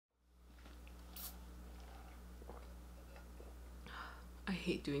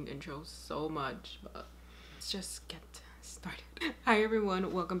hate doing intros so much, but let's just get started. Hi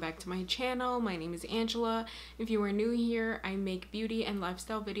everyone, welcome back to my channel. My name is Angela. If you are new here, I make beauty and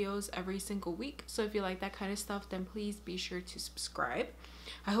lifestyle videos every single week. So if you like that kind of stuff, then please be sure to subscribe.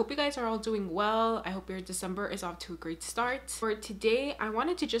 I hope you guys are all doing well. I hope your December is off to a great start. For today, I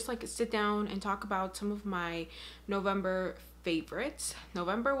wanted to just sit down and talk about some of my November favorites.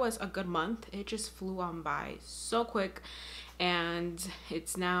 November was a good month. It just flew on by so quick, and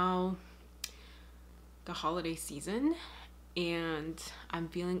it's now the holiday season and I'm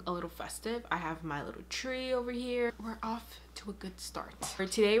feeling a little festive. I have my little tree over here. We're off to a good start. For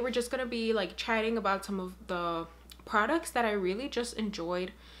today, we're just gonna be chatting about some of the products that I really just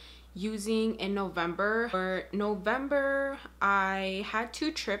enjoyed using in November. For November, I had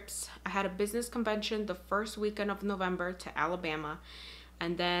two trips. I had a business convention the first weekend of November to Alabama,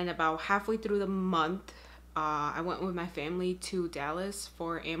 and then about halfway through the month, I went with my family to Dallas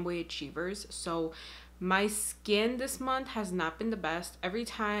for Amway Achievers. So my skin this month has not been the best. Every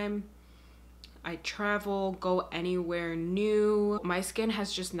time I travel, go anywhere new, my skin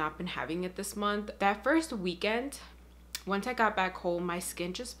has just not been having it this month. That first weekend, once I got back home, my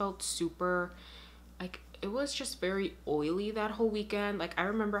skin just felt super, it was just very oily that whole weekend. I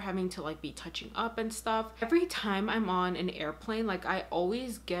remember having to be touching up and stuff. Every time I'm on an airplane, I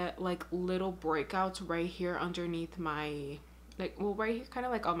always get little breakouts right here underneath my, right here, kind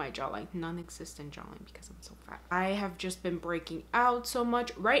of on my jawline, non-existent jawline because I'm so fat. I have just been breaking out so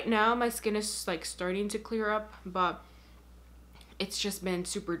much. Right now my skin is starting to clear up, but it's just been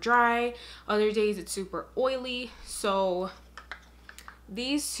super dry. Other days it's super oily. So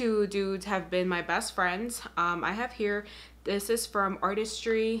these two dudes have been my best friends. I have here, this is from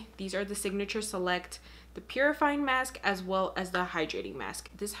Artistry. These are the Signature Select, the Purifying Mask, as well as the Hydrating Mask.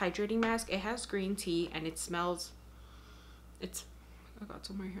 This Hydrating Mask, it has green tea and it smells, I got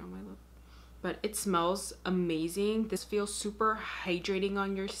some right here on my lip, but it smells amazing. This feels super hydrating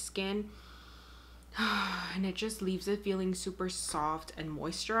on your skin. And it just leaves it feeling super soft and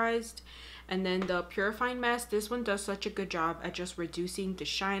moisturized. And then the Purifying Mask, this one does such a good job at just reducing the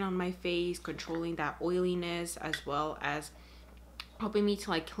shine on my face, controlling that oiliness, as well as helping me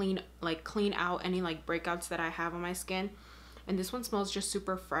to clean out any breakouts that I have on my skin. And this one smells just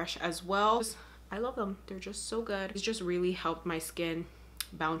super fresh as well. I love them. They're just so good. It's just really helped my skin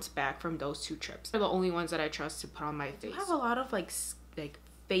bounce back from those two trips. They're the only ones that I trust to put on my face. I have a lot of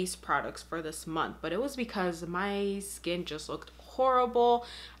face products for this month, but it was because my skin just looked horrible.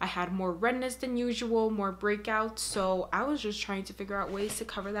 I had more redness than usual, more breakouts, so I was just trying to figure out ways to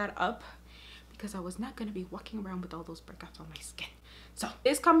cover that up because I was not going to be walking around with all those breakouts on my skin. So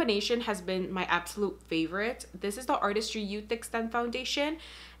this combination has been my absolute favorite. This is the Artistry Youth Xtend foundation,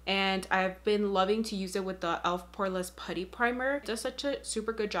 and I've been loving to use it with the e.l.f. Poreless Putty primer. It does such a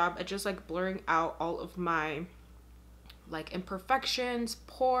super good job at just blurring out all of my imperfections,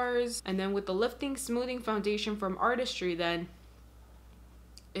 pores. And then with the lifting smoothing foundation from Artistry, then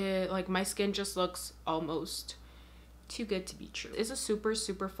it my skin just looks almost too good to be true. It's a super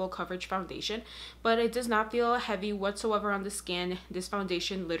full coverage foundation, but it does not feel heavy whatsoever on the skin. This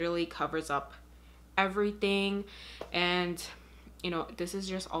foundation literally covers up everything, and this is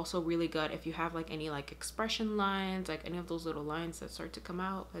just also really good if you have any expression lines, any of those little lines that start to come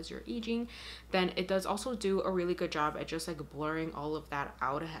out as you're aging. Then it does also do a really good job at just blurring all of that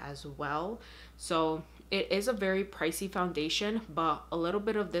out as well. So it is a very pricey foundation, but a little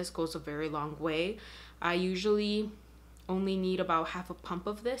bit of this goes a very long way. I usually only need about half a pump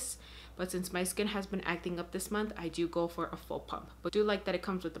of this, but since my skin has been acting up this month, I do go for a full pump. But I do like that it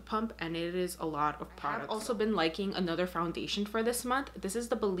comes with a pump, and it is a lot of product. I've also been liking another foundation for this month. This is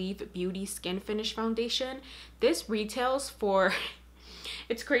the Believe Beauty Skin Finish Foundation. This retails for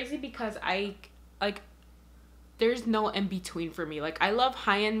it's crazy because there's no in between for me. I love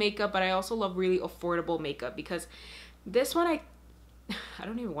high-end makeup, but I also love really affordable makeup, because this one I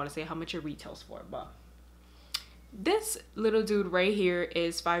don't even want to say how much it retails for, but this little dude right here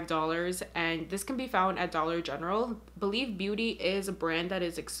is $5, and this can be found at Dollar General. Believe Beauty is a brand that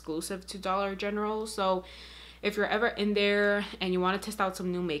is exclusive to Dollar General, so if you're ever in there and you want to test out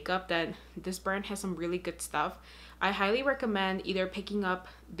some new makeup, then this brand has some really good stuff. I highly recommend either picking up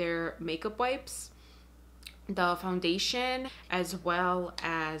their makeup wipes, the foundation, as well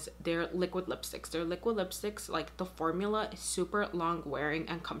as their liquid lipsticks. Their liquid lipsticks, the formula is super long wearing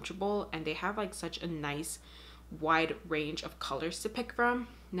and comfortable, and they have such a nice wide range of colors to pick from.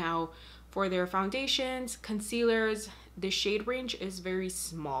 Now for their foundations, concealers, the shade range is very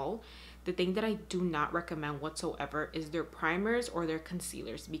small. the thing that I do not recommend whatsoever is their primers or their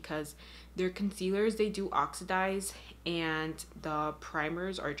concealers, because their concealers, they do oxidize, and the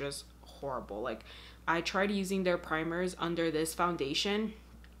primers are just horrible. Like, I tried using their primers under this foundation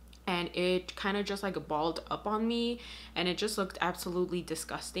and it kind of just like balled up on me and it just looked absolutely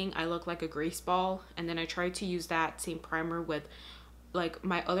disgusting. I look like a grease ball. And then I tried to use that same primer with like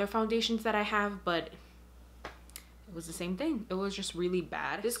my other foundations that I have, but it was the same thing. It was just really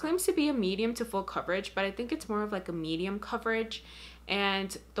bad. This claims to be a medium to full coverage, but I think it's more of like a medium coverage.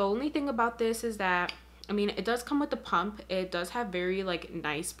 And the only thing about this is that, I mean, it does come with the pump. It does have very like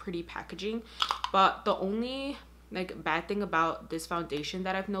nice, pretty packaging, but the only like bad thing about this foundation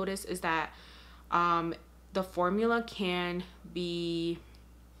that I've noticed is that the formula changes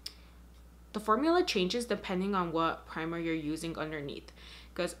depending on what primer you're using underneath.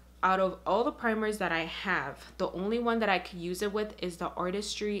 Because out of all the primers that I have, the only one that I could use it with is the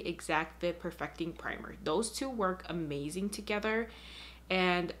Artistry Exact Fit Perfecting Primer. Those two work amazing together,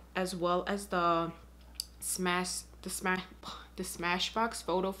 and as well as the Smashbox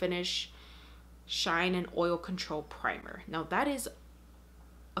Photo Finish Shine and Oil Control Primer. Now that is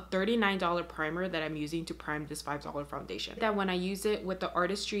a $39 primer that I'm using to prime this $5 foundation. That when I use it with the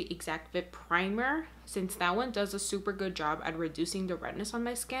Artistry Exact Fit Primer, since that one does a super good job at reducing the redness on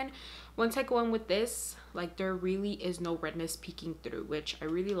my skin, once I go in with this, like, there really is no redness peeking through, which I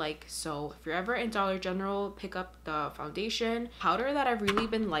really like. So if you're ever in Dollar General, pick up the foundation. Powder that I've really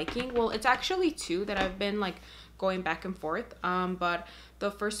been liking, well, it's actually two that I've been like going back and forth, but the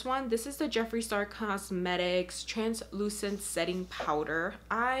first one, this is the Jeffree Star Cosmetics Translucent Setting Powder.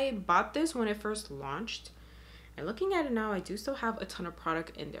 I bought this when it first launched, and looking at it now, I do still have a ton of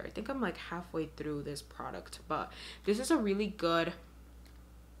product in there. I think I'm like halfway through this product, but this is a really good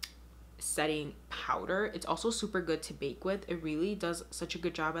setting powder. It's also super good to bake with. It really does such a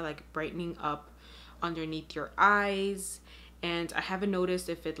good job at like brightening up underneath your eyes, and I haven't noticed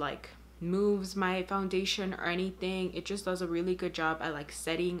if it like moves my foundation or anything. It just does a really good job at like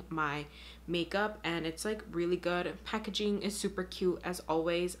setting my makeup, and it's like really good. Packaging is super cute as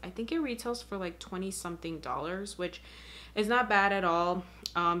always. I think it retails for like $20 something, which is not bad at all.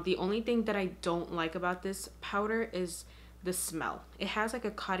 The only thing that I don't like about this powder is the smell. It has like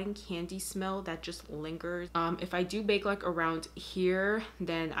a cotton candy smell that just lingers. If I do bake like around here,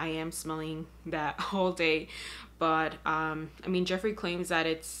 then I am smelling that all day. But I mean, Jeffree claims that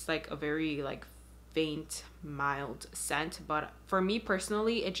it's like a very like faint, mild scent, but for me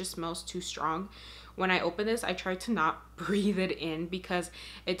personally, it just smells too strong. When I open this, I try to not breathe it in because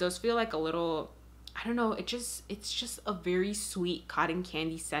it does feel like a little, I don't know, it's just a very sweet cotton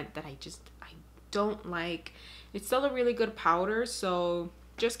candy scent that I don't like. It's still a really good powder, so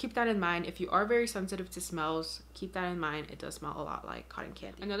just keep that in mind. If you are very sensitive to smells, keep that in mind. It does smell a lot like cotton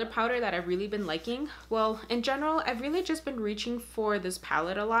candy. Another powder that I've really been liking, well, in general, I've really just been reaching for this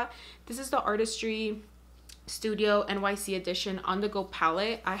palette a lot. This is the Artistry Studio NYC Edition On The Go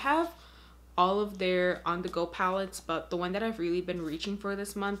palette. I have all of their On The Go palettes, but the one that I've really been reaching for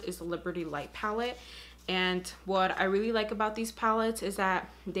this month is the Liberty Light palette. And what I really like about these palettes is that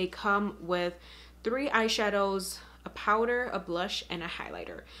they come with 3 eyeshadows, a powder, a blush, and a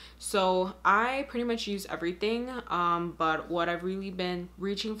highlighter. So I pretty much use everything, but what I've really been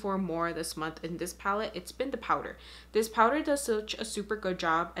reaching for more this month in this palette, it's been the powder. This powder does such a super good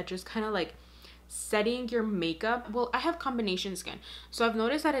job at just kind of like setting your makeup. Well, I have combination skin, so I've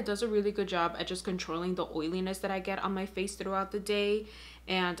noticed that it does a really good job at just controlling the oiliness that I get on my face throughout the day,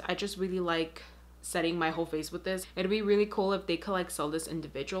 and I just really like setting my whole face with this. It'd be really cool if they could like sell this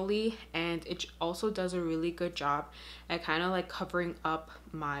individually, and it also does a really good job at kind of like covering up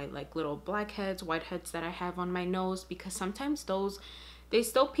my like little blackheads, whiteheads that I have on my nose, because sometimes those, they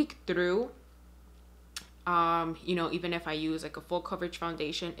still peek through. You know, even if I use like a full coverage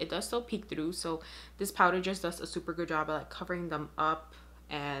foundation, it does still peek through. So this powder just does a super good job at like covering them up,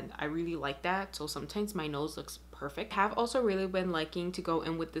 and I really like that. So sometimes my nose looks perfect. I have also really been liking to go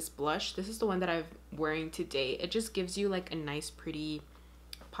in with this blush. This is the one that I'm wearing today. It just gives you like a nice pretty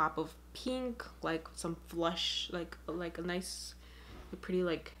pop of pink, like some flush, like a nice pretty,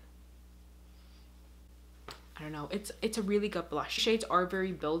 like, I don't know, it's a really good blush. Shades are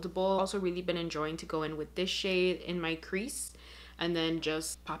very buildable. Also really been enjoying to go in with this shade in my crease and then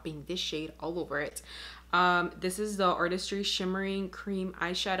just popping this shade all over it. This is the Artistry Shimmering Cream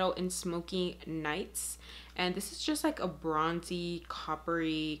Eyeshadow in Smoky Nights, and this is just like a bronzy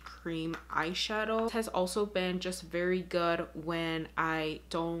coppery cream eyeshadow. It has also been just very good when I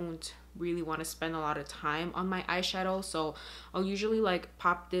don't really want to spend a lot of time on my eyeshadow, so I'll usually like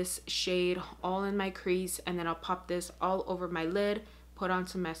pop this shade all in my crease, and then I'll pop this all over my lid, put on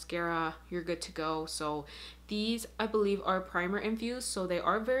some mascara, you're good to go. So these, I believe, are primer infused, so they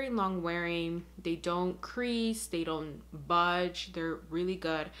are very long wearing. They don't crease, they don't budge. They're really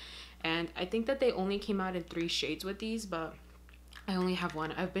good. And I think that they only came out in 3 shades with these, but I only have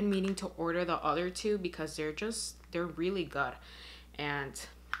one. I've been meaning to order the other 2 because they're really good. And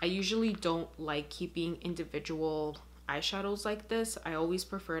I usually don't like keeping individual eyeshadows like this. I always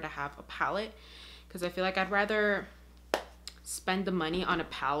prefer to have a palette because I feel like I'd rather spend the money on a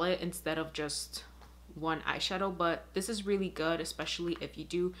palette instead of just one eyeshadow. But this is really good, especially if you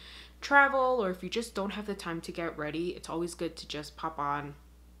do travel or if you just don't have the time to get ready. It's always good to just pop on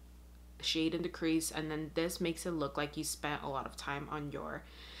the shade in the crease, and then this makes it look like you spent a lot of time on your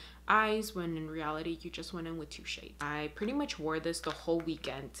eyes when in reality you just went in with 2 shades. I pretty much wore this the whole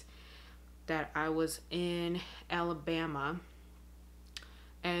weekend that I was in Alabama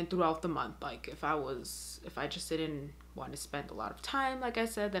and throughout the month. Like if I just didn't want to spend a lot of time, like I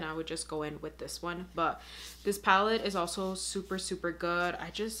said, then I would just go in with this one. But this palette is also super good.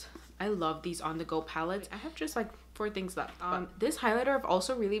 I love these on the go palettes. I have just like 4 things left. This highlighter I've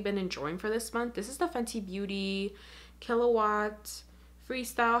also really been enjoying for this month. This is the Fenty Beauty Killawat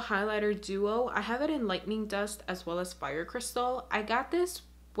Freestyle Highlighter Duo. I have it in Lightning Dust as well as Fire Crystal. I got this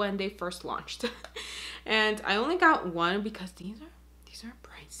when they first launched and I only got one because these are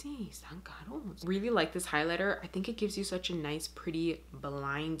pricey. Tan caros. Really like this highlighter. I think it gives you such a nice, pretty,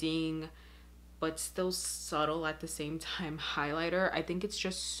 blinding but still subtle at the same time highlighter. I think it's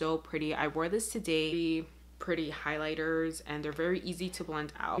just so pretty. I wore this today. Pretty highlighters, and they're very easy to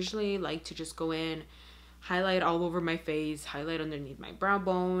blend out. I usually like to just go in, highlight all over my face, highlight underneath my brow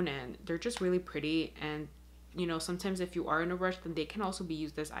bone, and they're just really pretty. And you know, sometimes if you are in a rush, then they can also be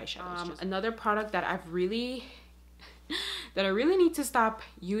used as eyeshadows. Another product that I really need to stop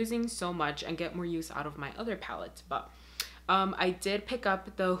using so much and get more use out of my other palettes. But I did pick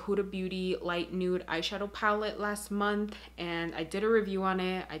up the Huda Beauty Light Nude eyeshadow palette last month, and I did a review on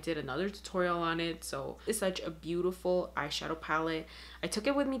it. I did another tutorial on it. So it's such a beautiful eyeshadow palette. I took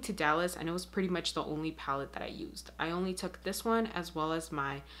it with me to Dallas, and it was pretty much the only palette that I used. I only took this one as well as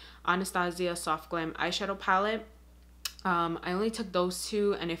my Anastasia Soft Glam eyeshadow palette. I only took those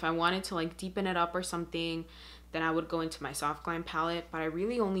 2, and if I wanted to like deepen it up or something, then I would go into my Soft Glam palette. But I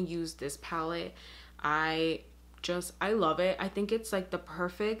really only used this palette. I love it. I think it's like the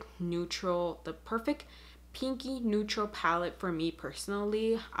perfect pinky neutral palette for me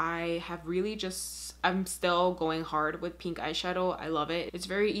personally. I'm still going hard with pink eyeshadow. I love it. It's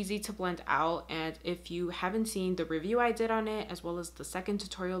very easy to blend out, and if you haven't seen the review I did on it as well as the second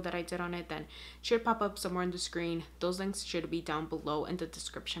tutorial that I did on it, then it should pop up somewhere on the screen. Those links should be down below in the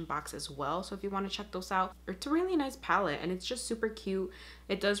description box as well, so if you want to check those out. It's a really nice palette, and it's just super cute.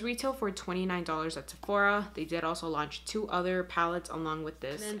 It does retail for $29 at Sephora. They did also launch 2 other palettes along with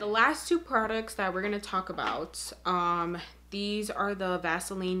this. And then the last 2 products that we're going to talk about, these are the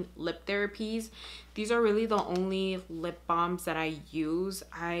Vaseline Lip Therapies. These are really the only lip balms that I use.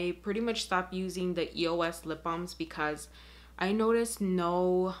 I pretty much stopped using the EOS lip balms because I noticed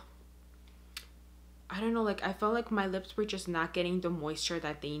I don't know, like I felt like my lips were just not getting the moisture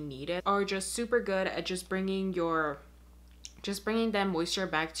that they needed, or just super good at just bringing that moisture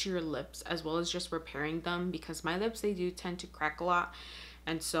back to your lips as well as just repairing them, because my lips, they do tend to crack a lot.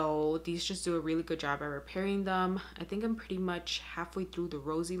 And so these just do a really good job at repairing them. I think I'm pretty much halfway through the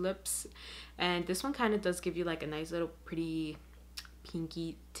rosy lips. And this one kind of does give you like a nice little pretty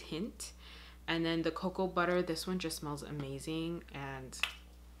pinky tint. And then the cocoa butter, this one just smells amazing. And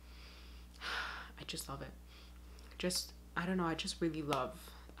I just love it. I don't know, I just really love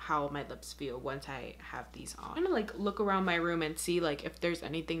how my lips feel once I have these on. I'm gonna like look around my room and see like if there's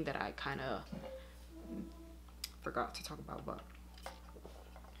anything that I kind of forgot to talk about, but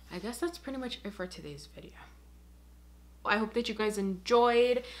I guess that's pretty much it for today's video. I hope that you guys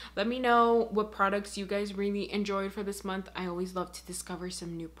enjoyed. Let me know what products you guys really enjoyed for this month. I always love to discover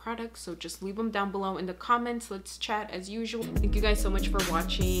some new products, so just leave them down below in the comments. Let's chat as usual. Thank you guys so much for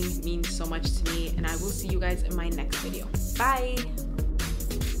watching. It means so much to me, and I will see you guys in my next video. Bye.